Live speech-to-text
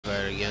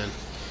again.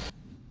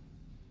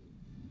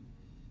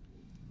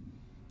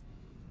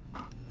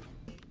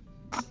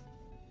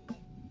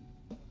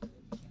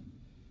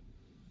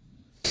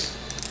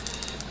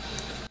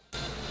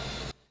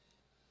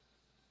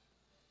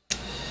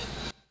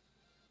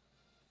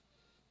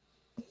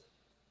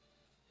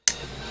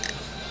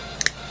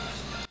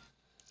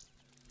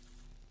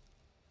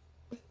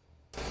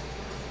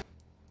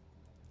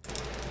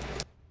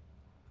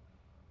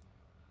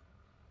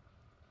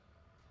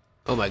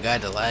 Oh my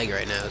god, the lag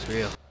right now is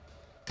real.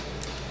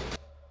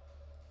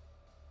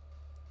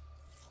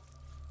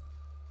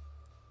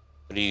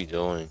 What are you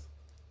doing?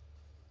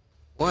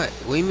 What?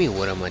 What do you mean,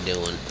 what am I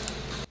doing?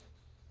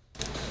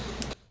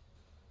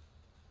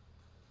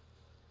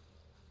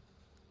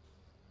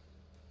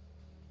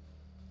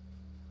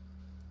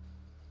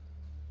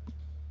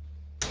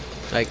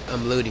 Like,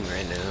 I'm looting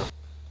right now.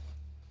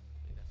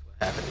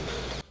 That's what happened.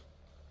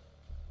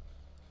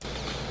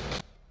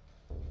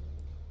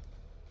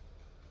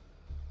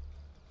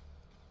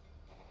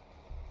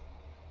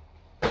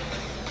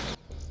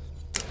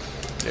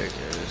 There it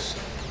goes.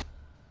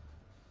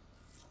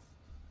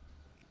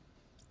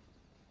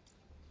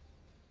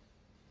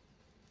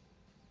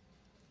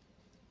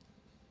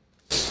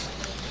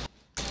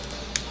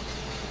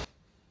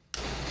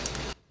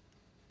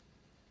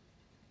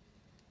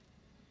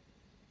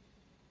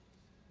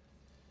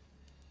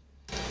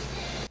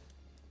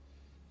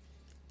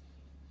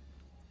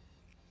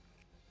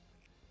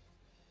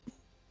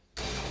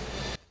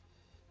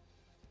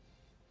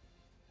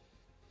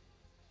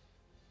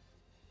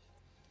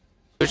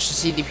 Switch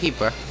to CDP,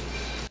 bro.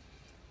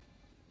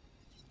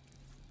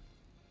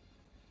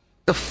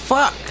 The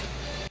fuck?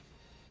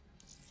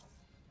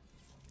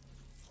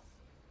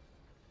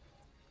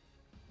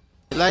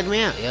 You lagged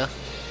me out, yo.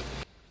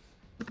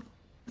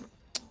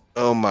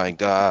 Oh my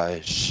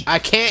gosh. I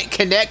can't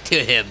connect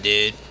to him,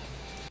 dude.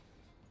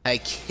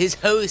 Like, his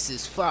host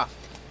is fucked.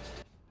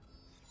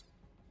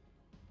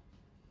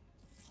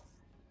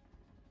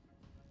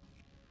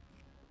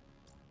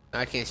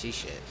 I can't see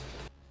shit.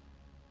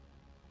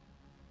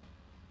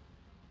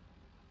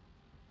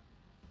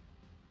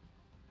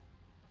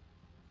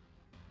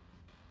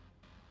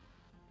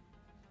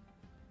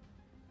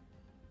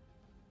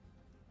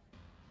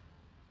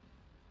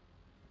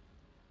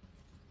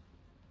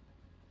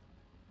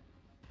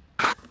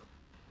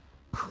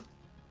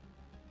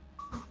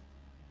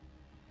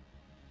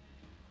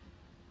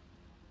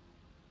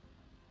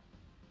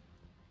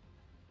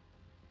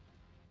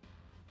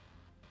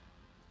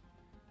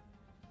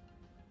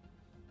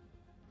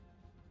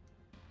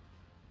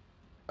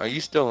 Are you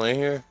still in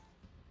here?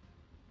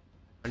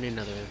 I need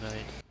another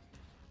invite.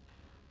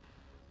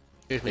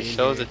 Here's It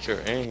shows that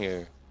you're in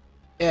here.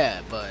 Yeah,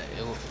 but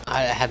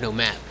I have no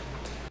map.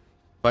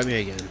 Find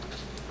me again.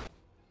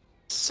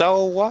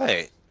 So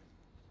what?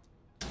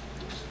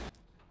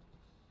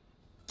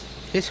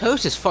 His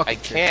host is fucking I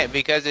can't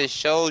because it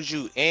shows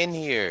you in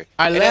here.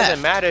 I It left.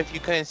 doesn't matter if you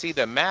couldn't see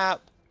the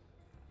map.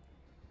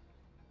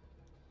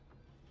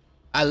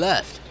 I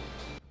left.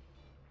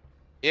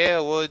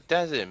 Yeah, well, it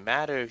doesn't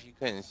matter if you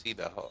couldn't see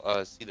the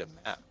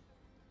map.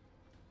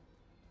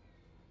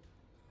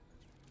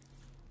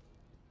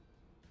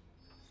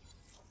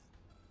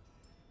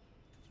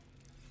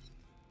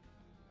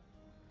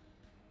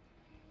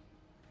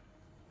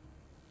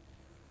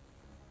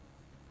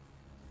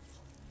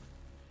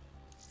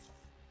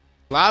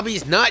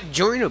 Lobby's not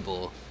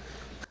joinable.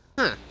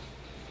 Huh.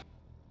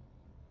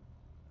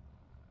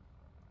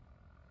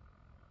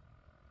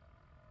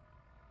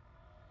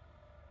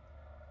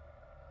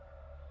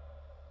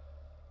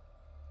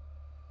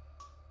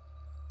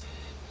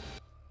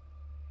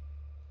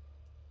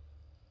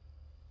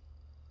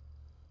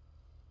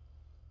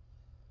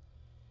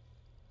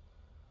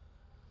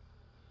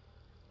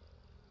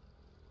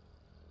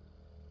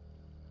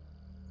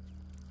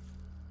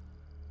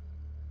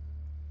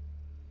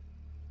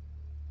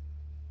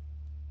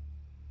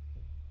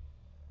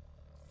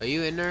 Are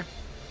you in there?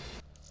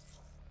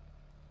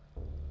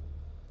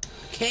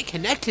 I can't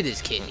connect to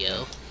this kid,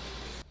 yo.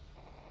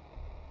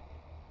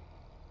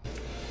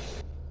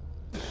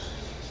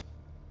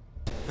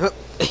 Oh,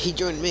 he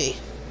joined me.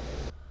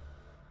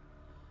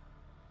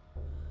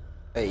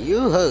 Hey,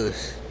 you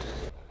host.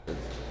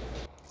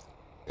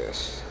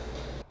 Yes.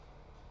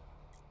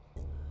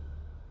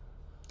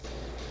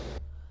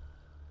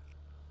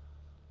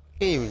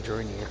 Can't even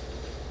join you.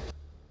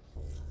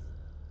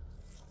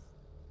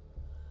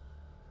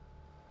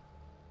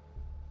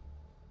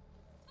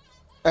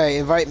 Hey,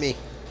 invite me.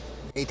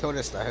 He told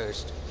us the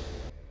host.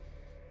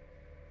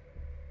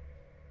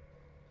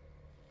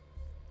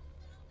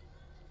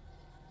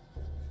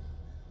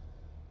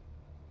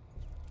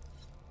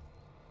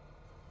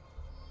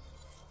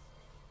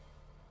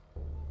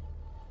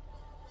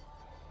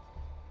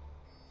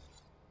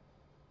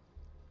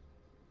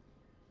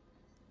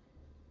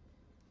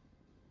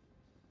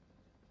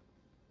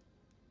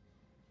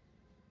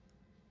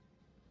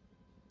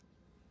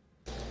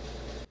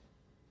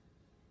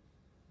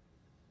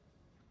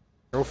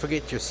 Don't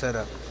forget your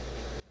setup.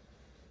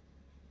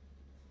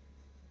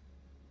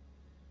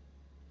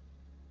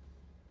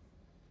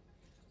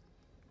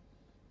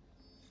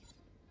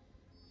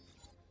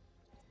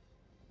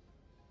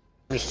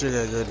 We still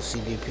gotta go to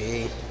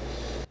CDP.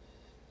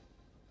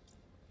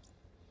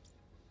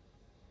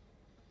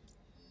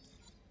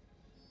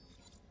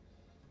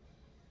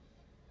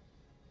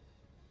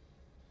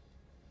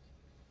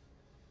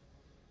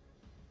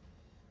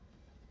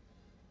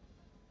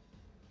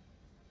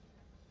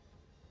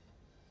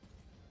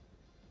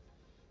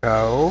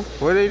 Oh,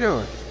 what are they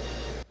doing?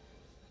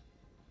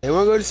 They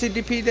wanna go to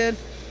CDP then?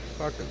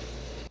 Fuck them.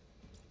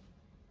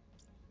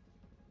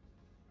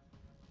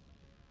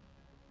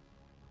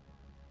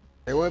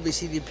 They wanna be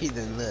CDP,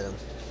 then let them.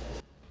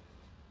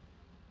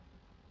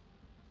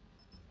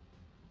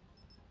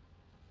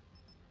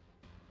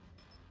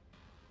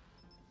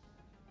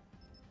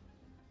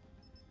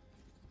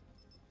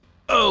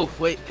 Oh,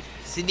 wait.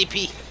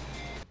 CDP.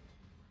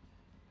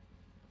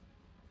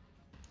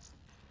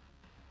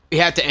 We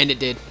have to end it,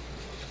 dude.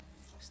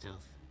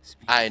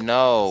 I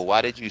know.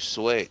 Why did you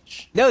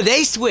switch? No,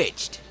 they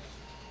switched.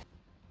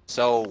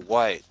 So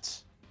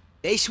what?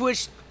 They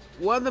switched.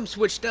 One of them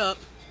switched up.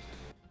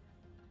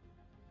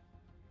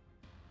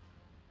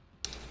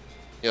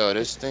 Yo,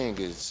 this thing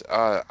is.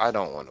 I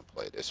don't want to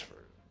play this for.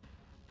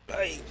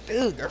 Hey,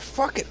 dude, they're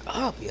fucking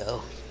up,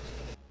 yo.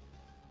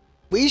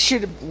 We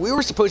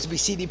were supposed to be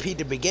CDP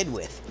to begin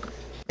with.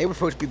 They were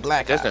supposed to be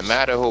Black Ops. Doesn't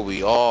matter who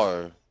we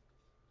are.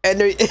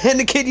 And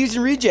the kid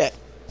using reject.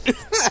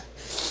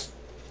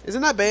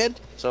 Isn't that bad?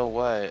 So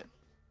what?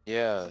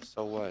 Yeah.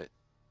 So what?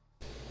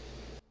 That's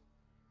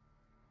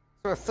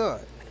what I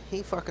thought.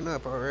 He fucking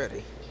up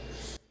already.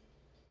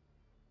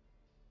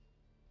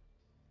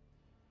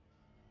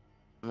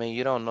 I mean,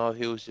 you don't know if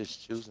he was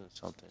just choosing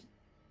something.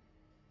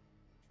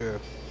 Sure.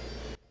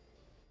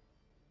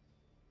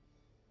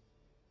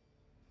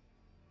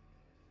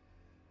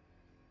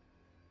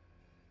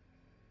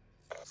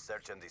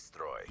 Search and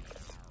destroy.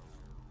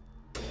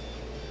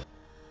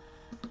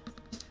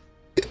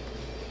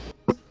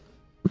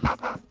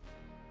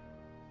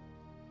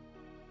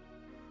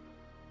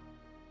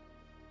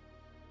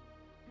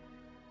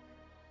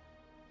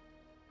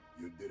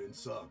 You didn't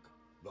suck.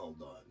 Well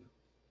done.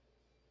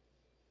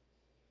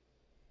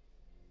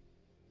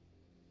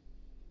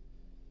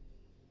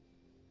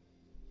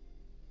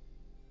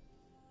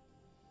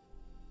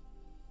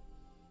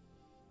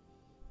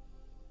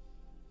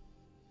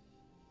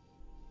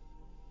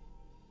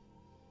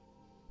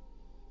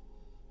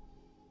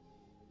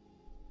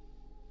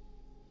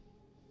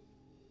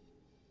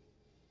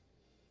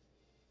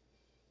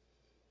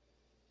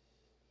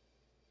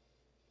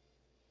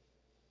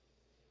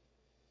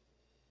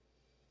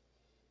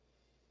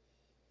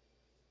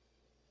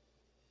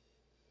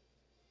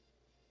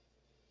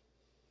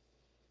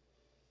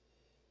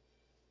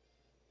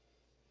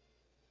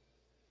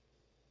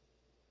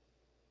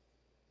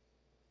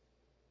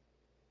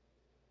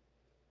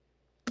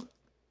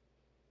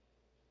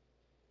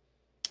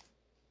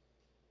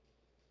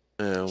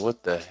 Man,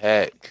 what the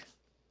heck?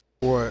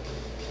 What?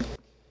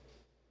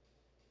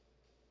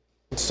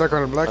 It's stuck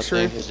on a black I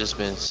screen? think it's just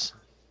been.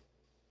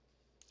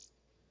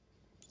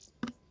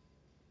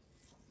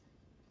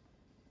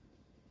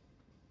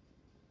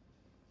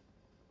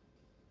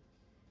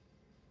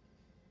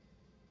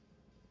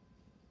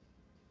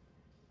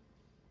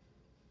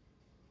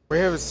 We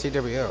have a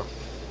CWO.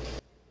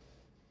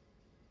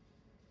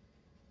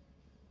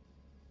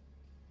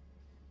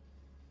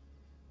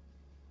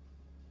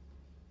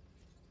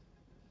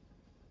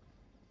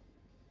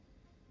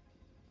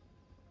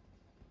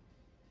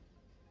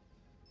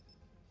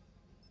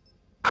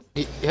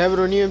 You have it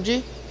on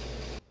UMG?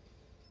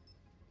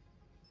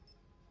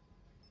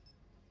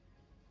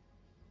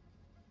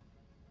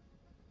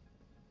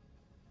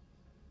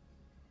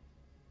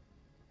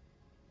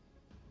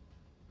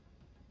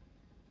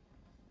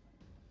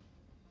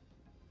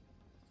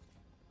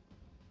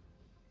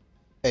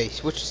 Hey,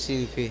 switch to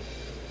CDP.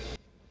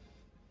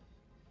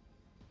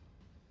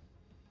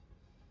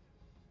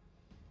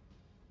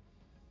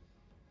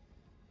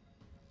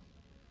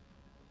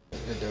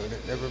 They're doing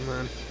it. Never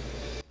mind.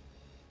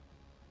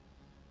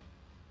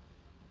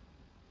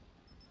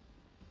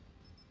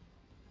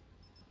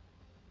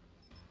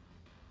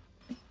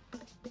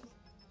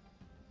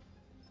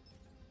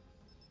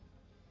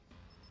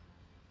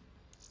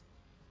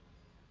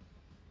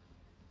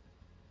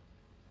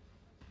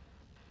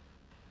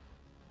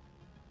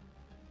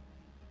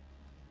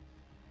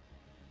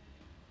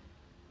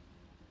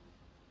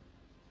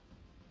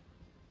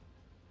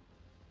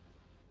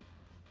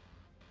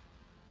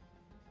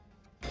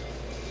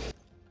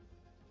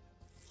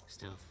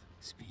 Stealth,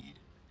 speed,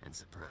 and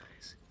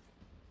surprise.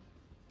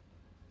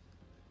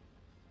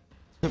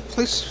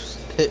 Please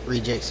hit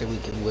reject so we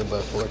can win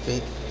by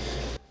forfeit.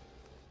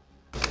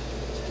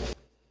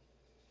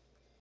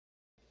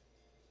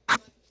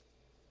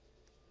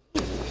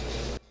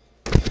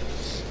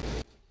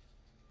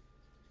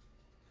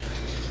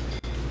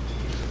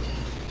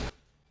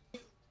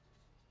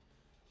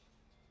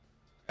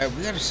 Alright,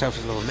 we got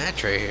ourselves a little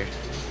match right here.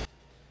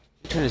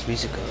 Turn this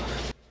music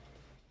off.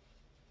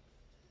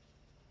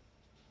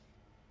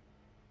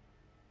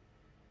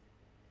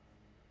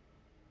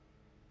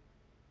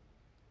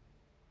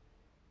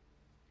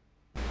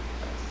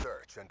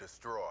 Search. Search and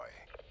destroy.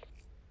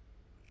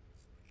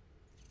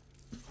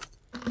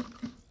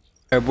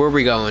 Alright, where are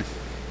we going?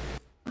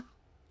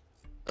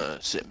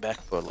 Sit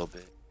back for a little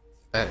bit.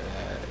 I'm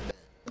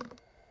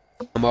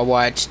gonna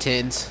watch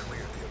 10s. Clear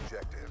the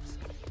objectives.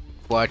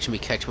 Watch me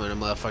catch one of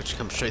them motherfuckers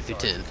come straight through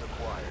 10. Targets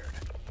acquired.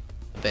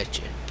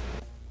 Betcha.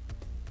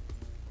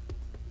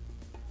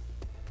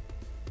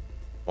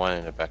 One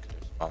in the back of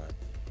their spine.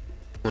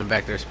 One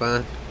back their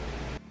spine.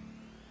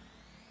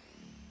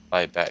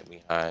 Right back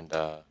behind,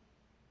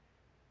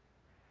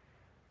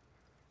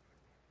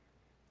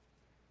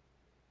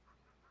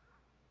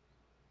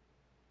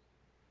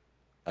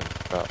 on the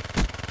truck.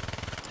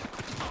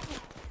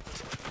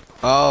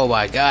 Oh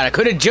my god, I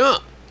couldn't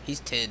jump! He's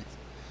 10.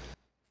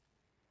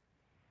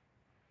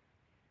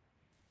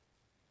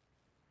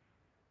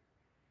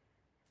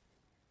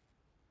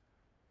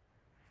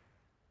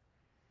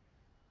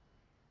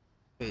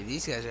 Wait,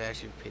 these guys are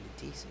actually pretty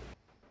decent.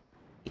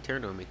 He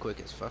turned on me quick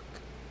as fuck.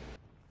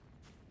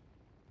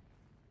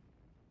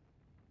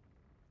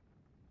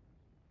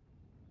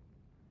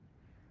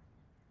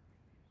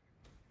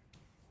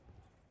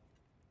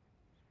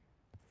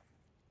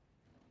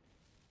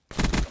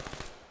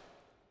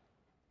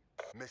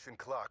 Mission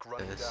clock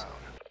running Yes. down.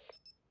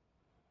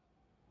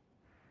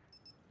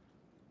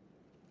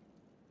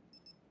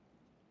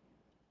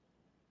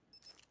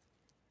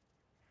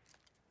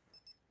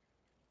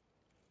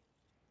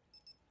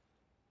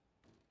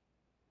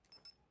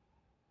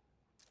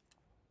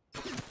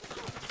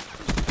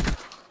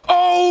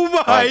 Oh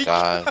My my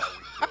God.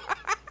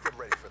 Get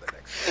ready for the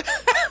next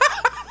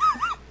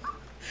round.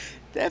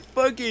 That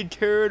fucking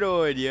turn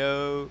on,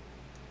 yo.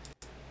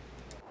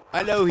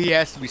 I know he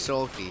has to be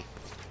salty.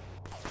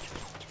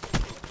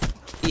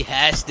 He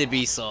has to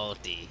be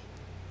salty.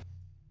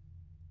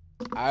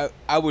 I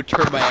would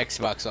turn my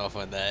Xbox off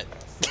on that.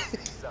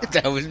 If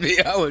that was me,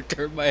 I would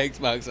turn my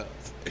Xbox off.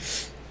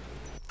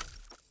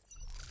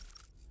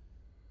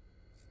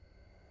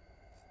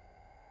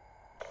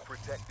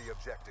 Protect the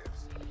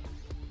objectives.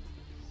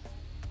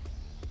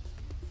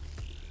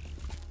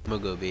 I'm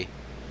gonna go B.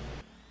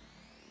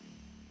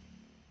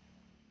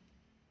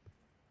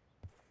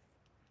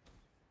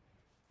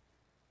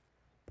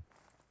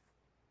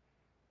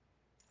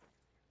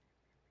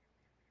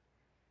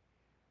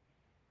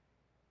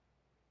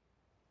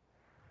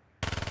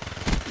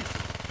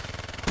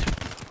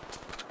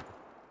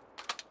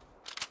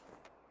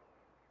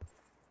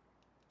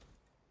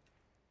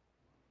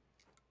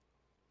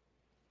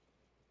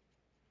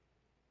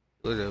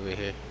 Who's over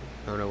here?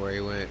 I don't know where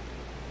he went.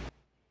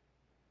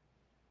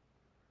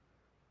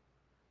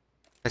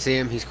 I see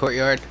him. He's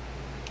courtyard.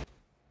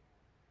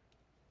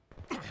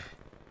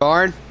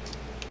 Barn.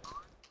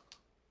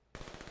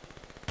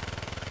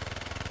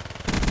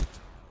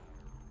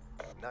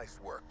 Nice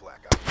work,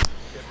 Black Ops.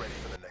 Get ready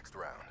for the next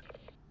round.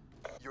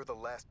 You're the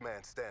last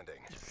man standing.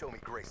 Show me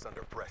grace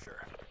under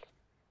pressure.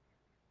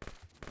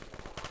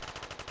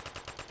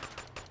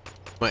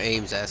 My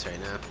aim's ass right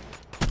now.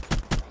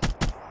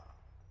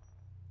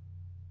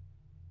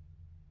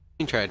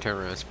 You can try to turn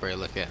around and spray a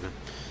look at him.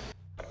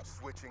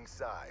 Switching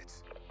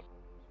sides.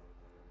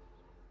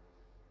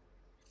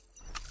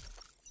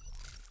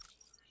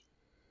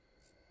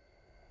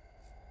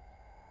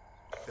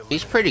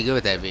 He's pretty good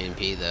with that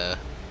VNP though.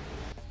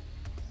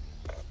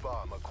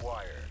 Bomb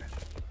acquired.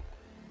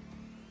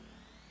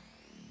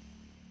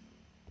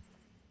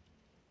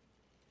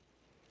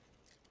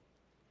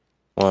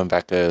 One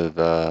back to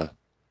the.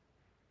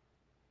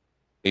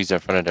 He's in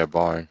front of their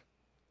barn.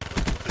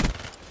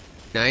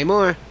 Not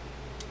anymore.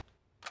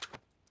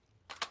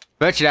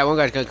 Bet you that one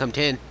guy's gonna come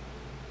 10.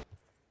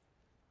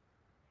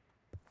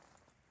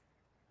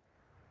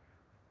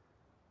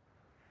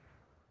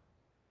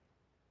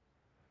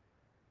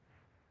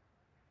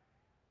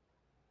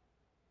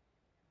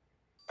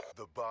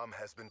 The bomb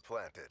has been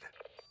planted.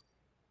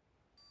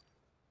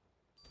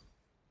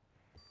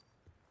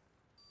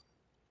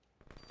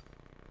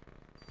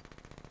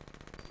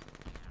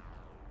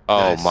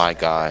 Oh Nice. my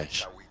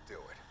gosh. How we do it.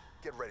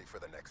 Get ready for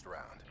the next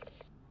round.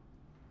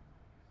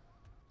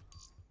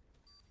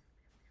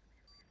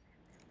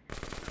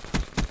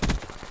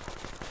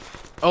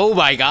 Oh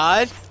my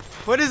god!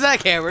 What is that,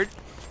 Cameron?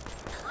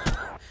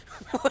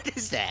 What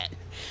is that?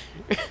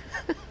 I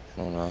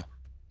don't know.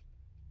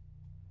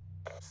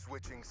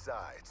 Switching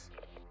sides.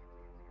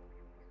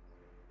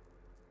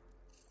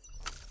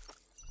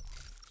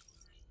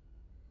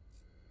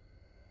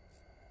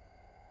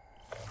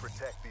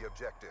 Protect the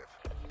objective.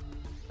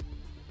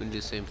 We can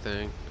do the same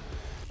thing.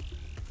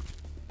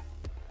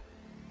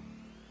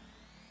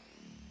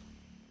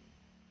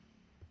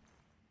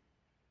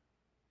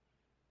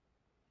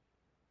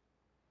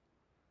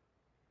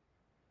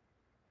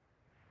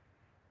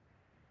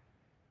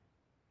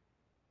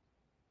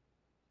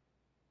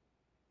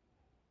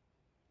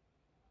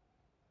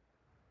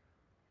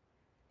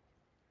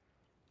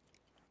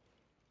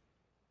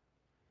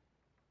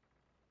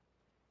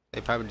 They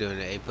probably doing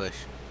an A push.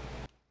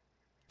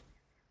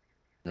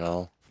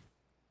 No.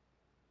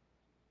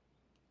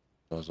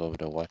 Goes over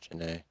to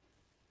watching A.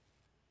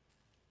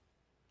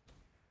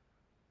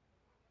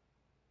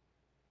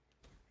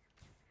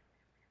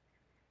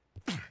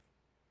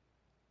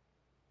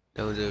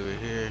 Those over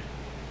here.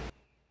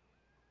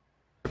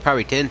 They're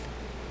probably 10.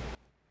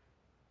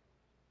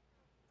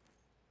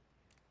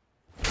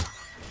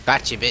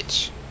 Gotcha,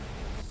 bitch.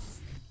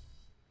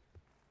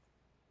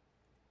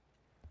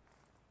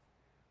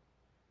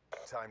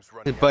 Time's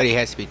running His buddy out.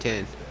 has to be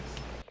 10.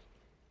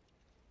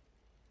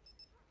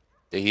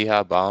 Did he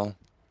have bomb?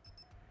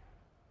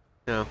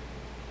 No.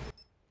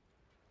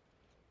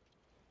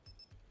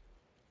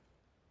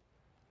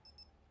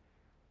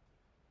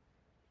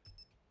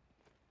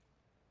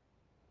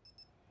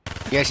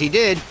 Yes, he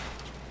did.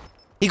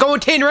 He going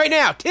 10 right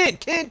now. 10,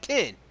 10,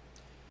 10.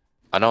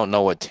 I don't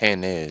know what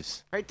 10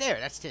 is. Right there.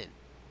 That's 10.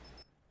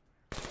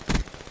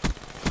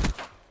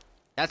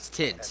 That's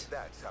And 10s.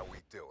 that's how we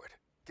do it.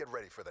 Get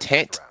ready for the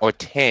Tent next round. or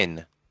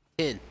 10?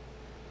 10.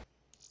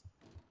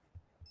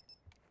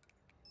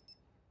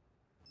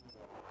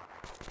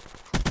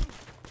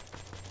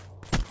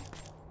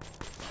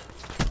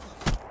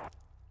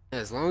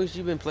 As long as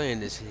you've been playing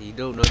this, you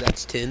don't know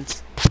that's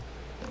 10s.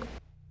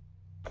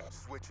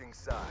 Switching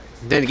sides.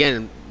 Then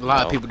again, a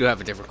lot of No. people do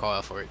have a different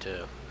call for it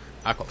too.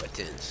 I call it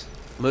 10s.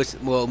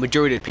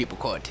 Majority of people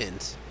call it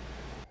 10s.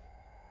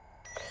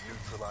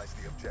 Neutralize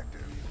the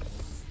objective.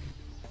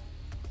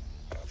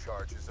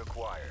 Charges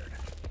acquired.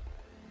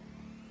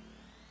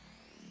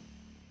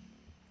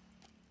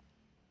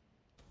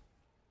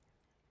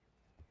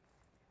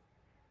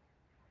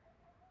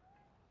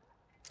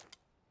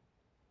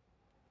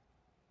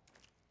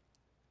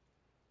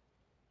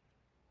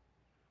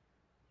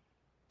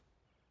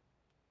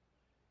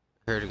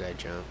 Heard a guy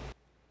jump.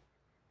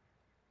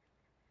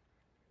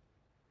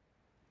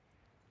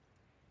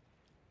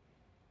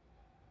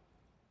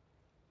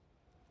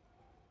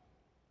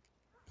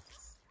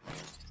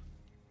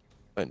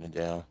 Putting it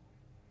down.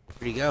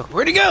 Where'd he go?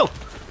 Where'd he go?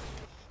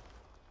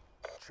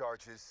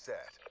 Charges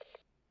set.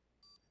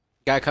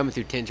 Guy coming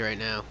through 10s right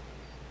now.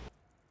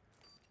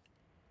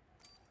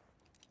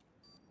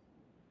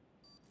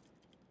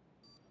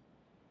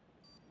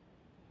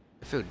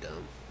 I feel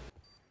dumb.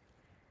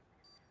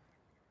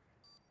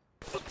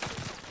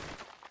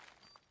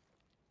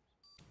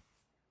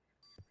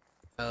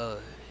 Oh,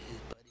 his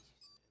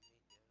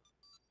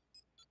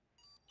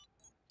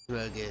buddy.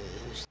 Rugged.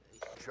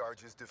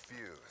 Charges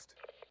diffused.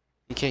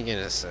 You can't get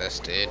an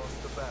assist, dude.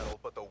 Lost the battle,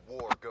 but the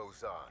war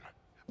goes on.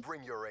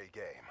 Bring your A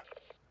game.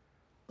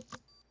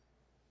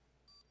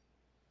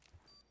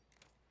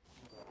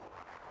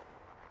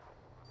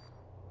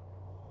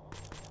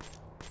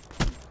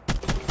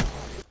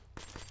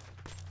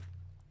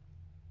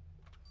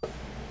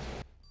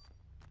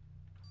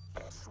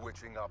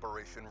 Switching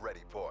operation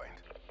ready point.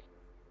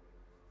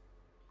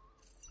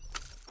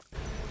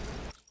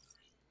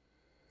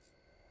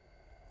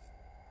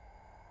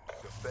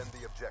 Defend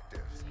the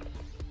objectives.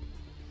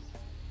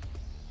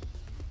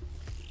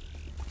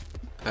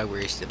 I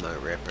wasted my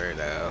ripper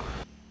though.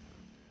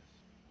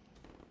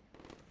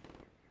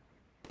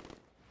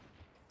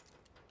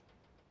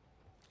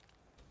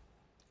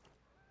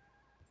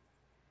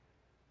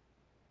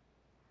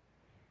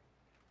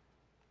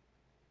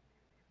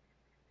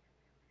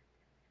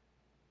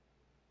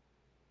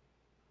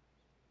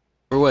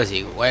 Where was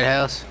he? White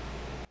House?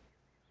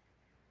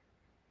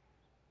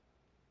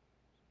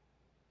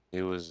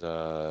 He was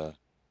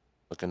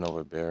looking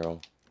over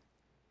barrel.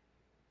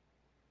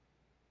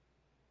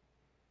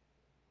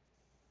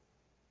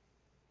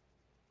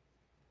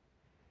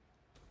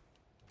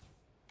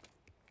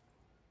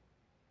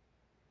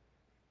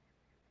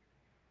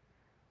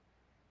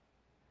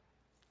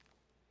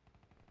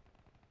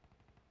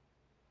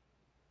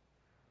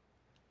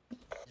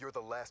 You're the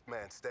last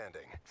man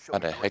standing. Show How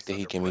me the heck grace did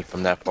he under get me pressure.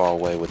 from that far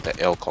away with the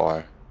L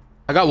car?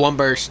 I got one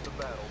burst. The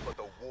battle, but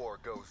the war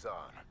goes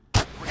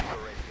on. Bring your A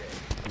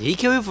game. Did he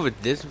kill me for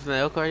this from the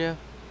L car, yeah?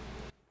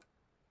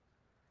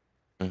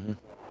 Mm-hmm.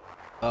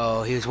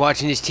 Oh, he was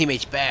watching his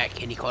teammates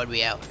back and he called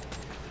me out.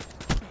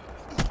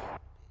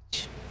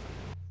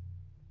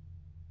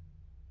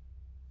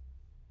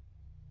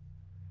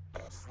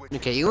 Switching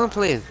Okay, you wanna sides.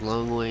 play with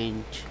long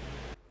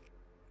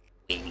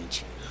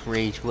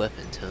range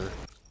weapons, huh?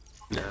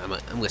 Nah, I'm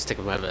gonna stick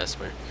with my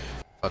Vesper.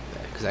 Fuck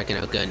that, because I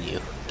can outgun you.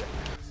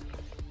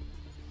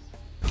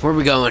 Where are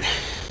we going?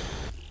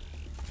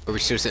 Or are we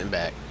still sitting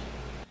back?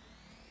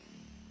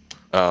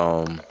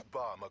 Bomb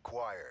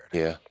acquired.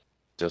 Yeah.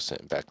 Still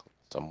sitting back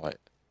somewhat.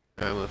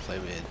 Alright, I'm gonna play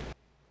mid.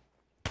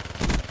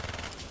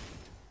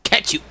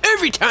 Catch you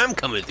every time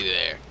coming through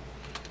there!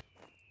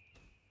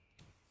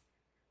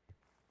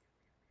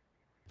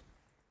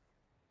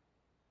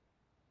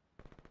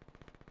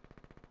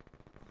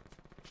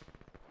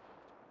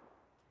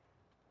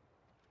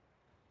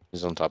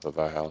 He's on top of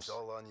our It's house.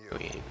 all on you.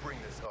 Okay. Bring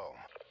this home.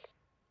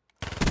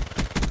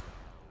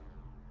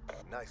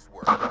 Nice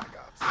work, Black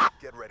Ops.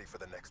 Get ready for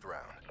the next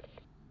round.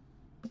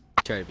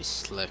 Try to be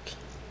slick.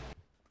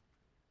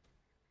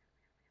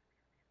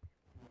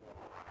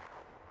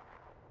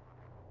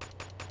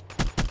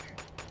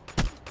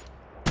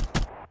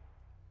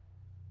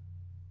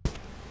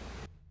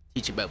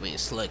 Teach you about being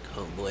slick,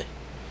 homeboy.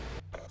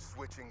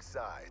 Switching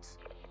sides.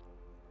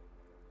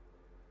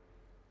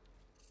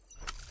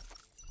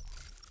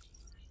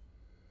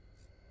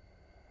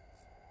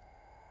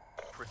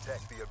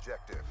 Protect the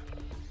objective.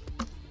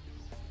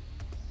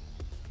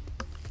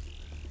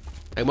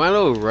 Like my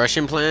little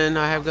Russian plan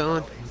I have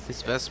going,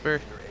 this Vesper.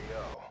 Your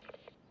AO.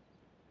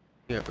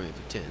 You gotta bring it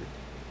through 10.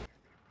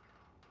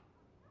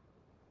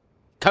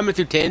 Coming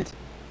through 10.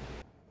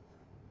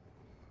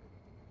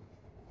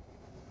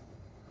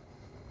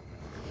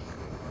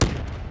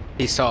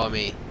 He saw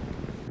me.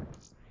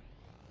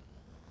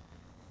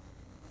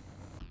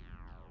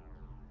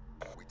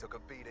 We took a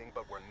beating,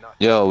 but we're not.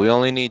 Yo, we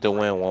only need to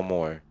win one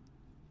more.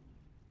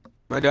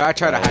 My dude, I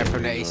try to hide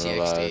from the I ACXD.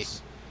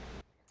 realize.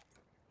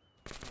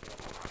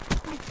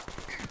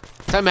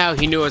 Somehow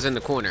he knew I was in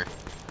the corner.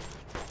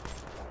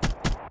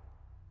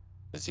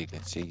 Cause he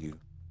can see you.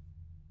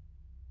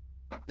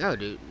 No,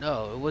 dude.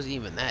 No, it wasn't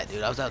even that,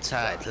 dude. I was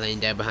outside, laying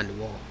down behind the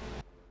wall.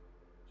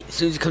 As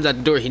soon as he comes out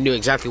the door, he knew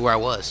exactly where I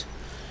was.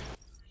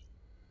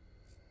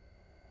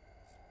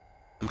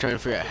 I'm trying to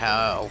figure out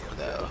how,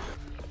 though.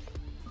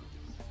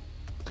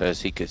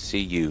 Cause he could see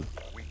you.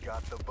 We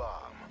got the bomb.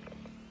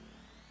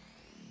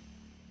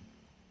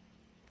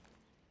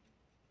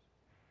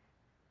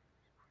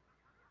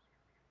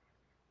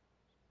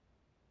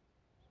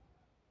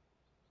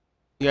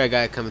 You got a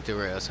guy coming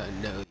through rails, so I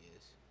know he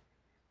is.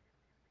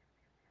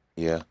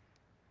 Yeah.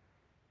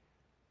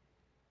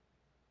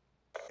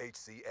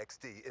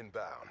 HCXD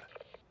inbound.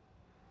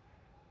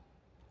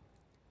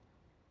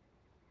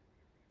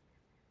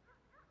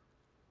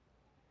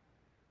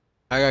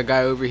 I got a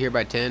guy over here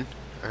by 10.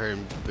 I heard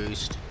him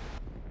boost.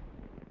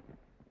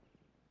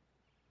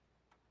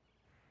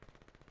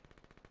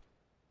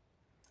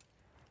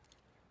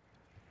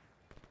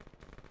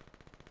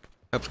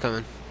 Help's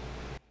coming.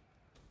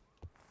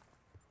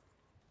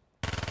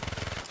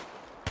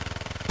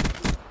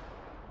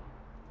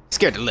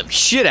 Scared the living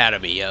shit out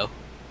of me, yo.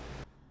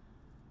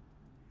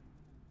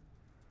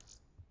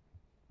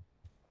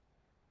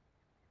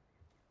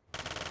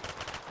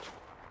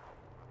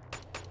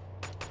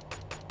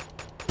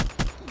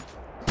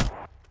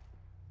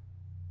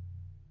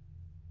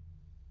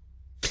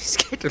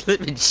 Scared the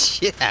living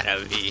shit out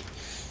of me.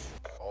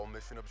 All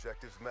mission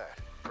objectives met.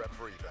 Prep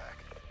for evac.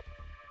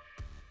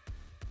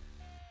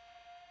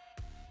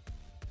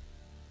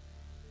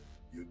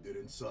 You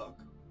didn't suck.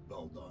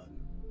 Well done.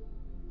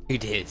 You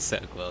did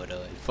suck, well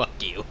done. Fuck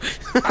you.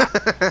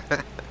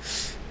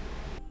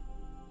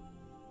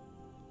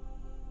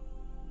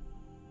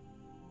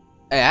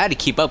 Hey, I had to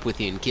keep up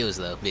with you in kills,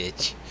 though,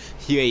 bitch.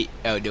 You ain't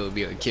outdoing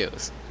me on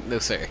kills. No,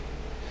 sir.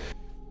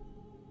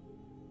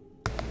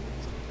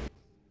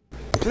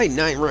 Played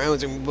 9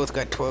 rounds and we both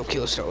got 12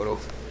 kills total.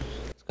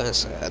 It's kinda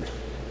sad.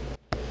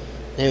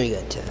 There we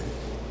got 10.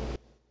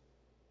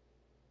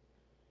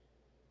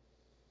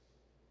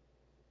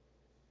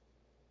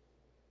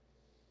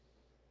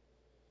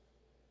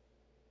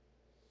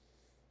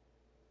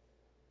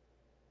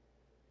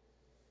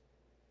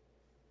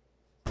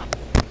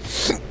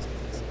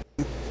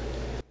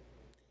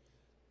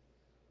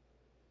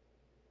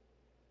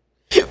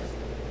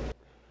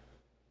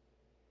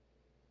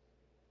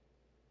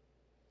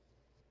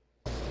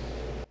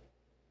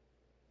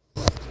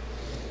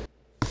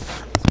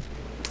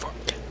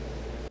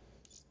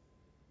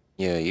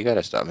 Yeah, you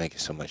gotta stop making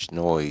so much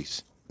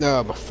noise.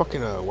 No, my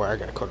fucking wire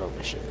got caught on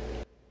my shit.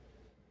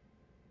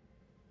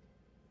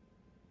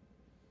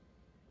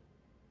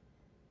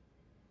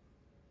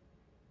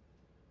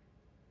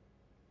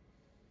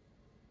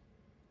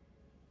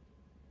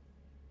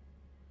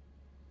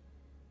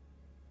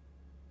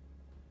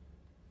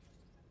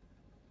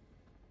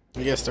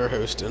 I guess they're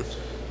hosting.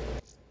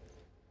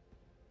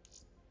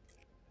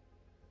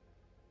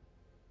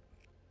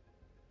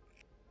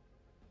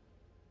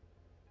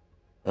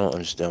 I don't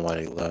understand why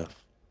they left.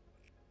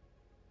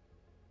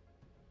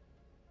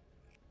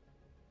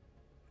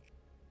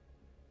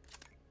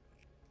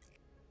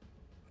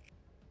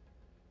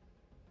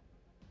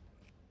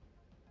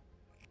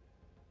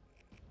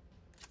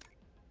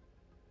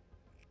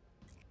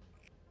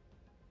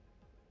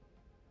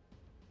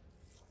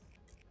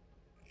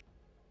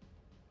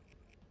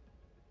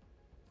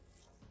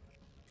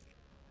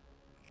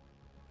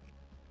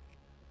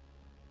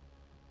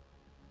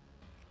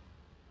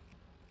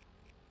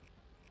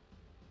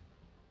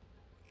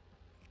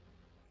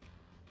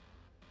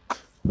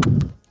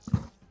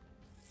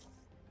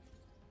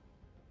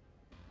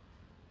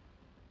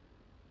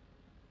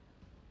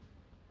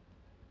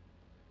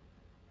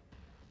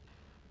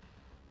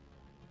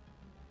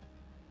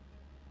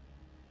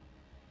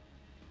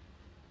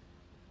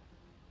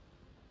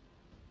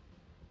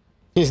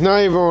 He's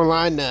not even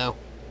online now.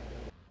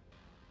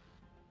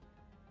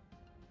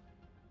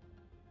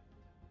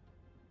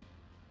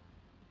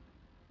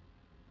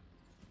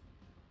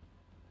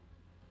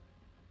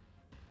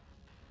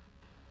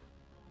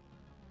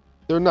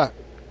 They're not.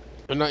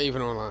 They're not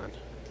even online.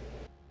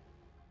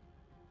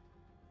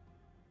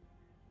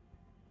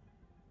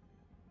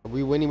 Are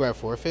we winning by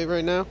forfeit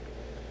right now?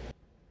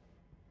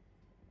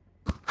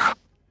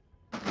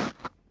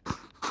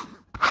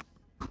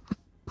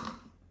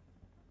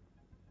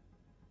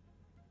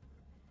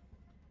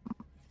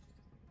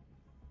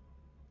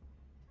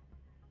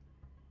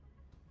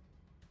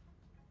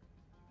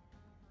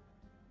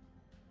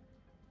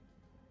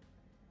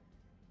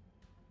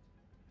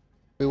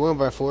 We won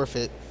by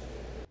forfeit.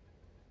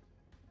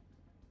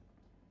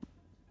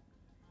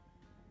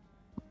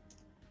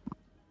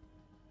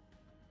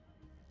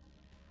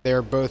 They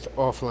are both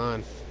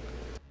offline.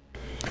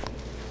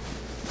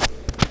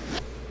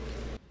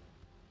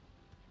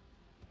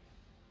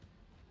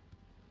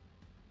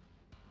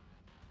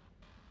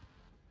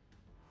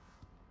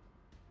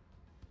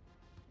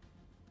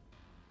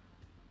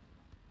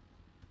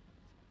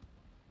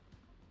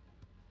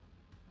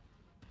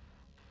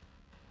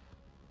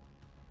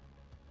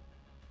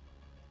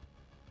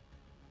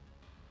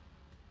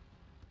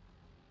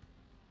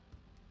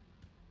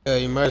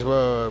 You might as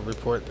well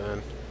report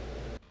then.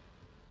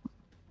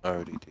 I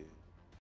already did.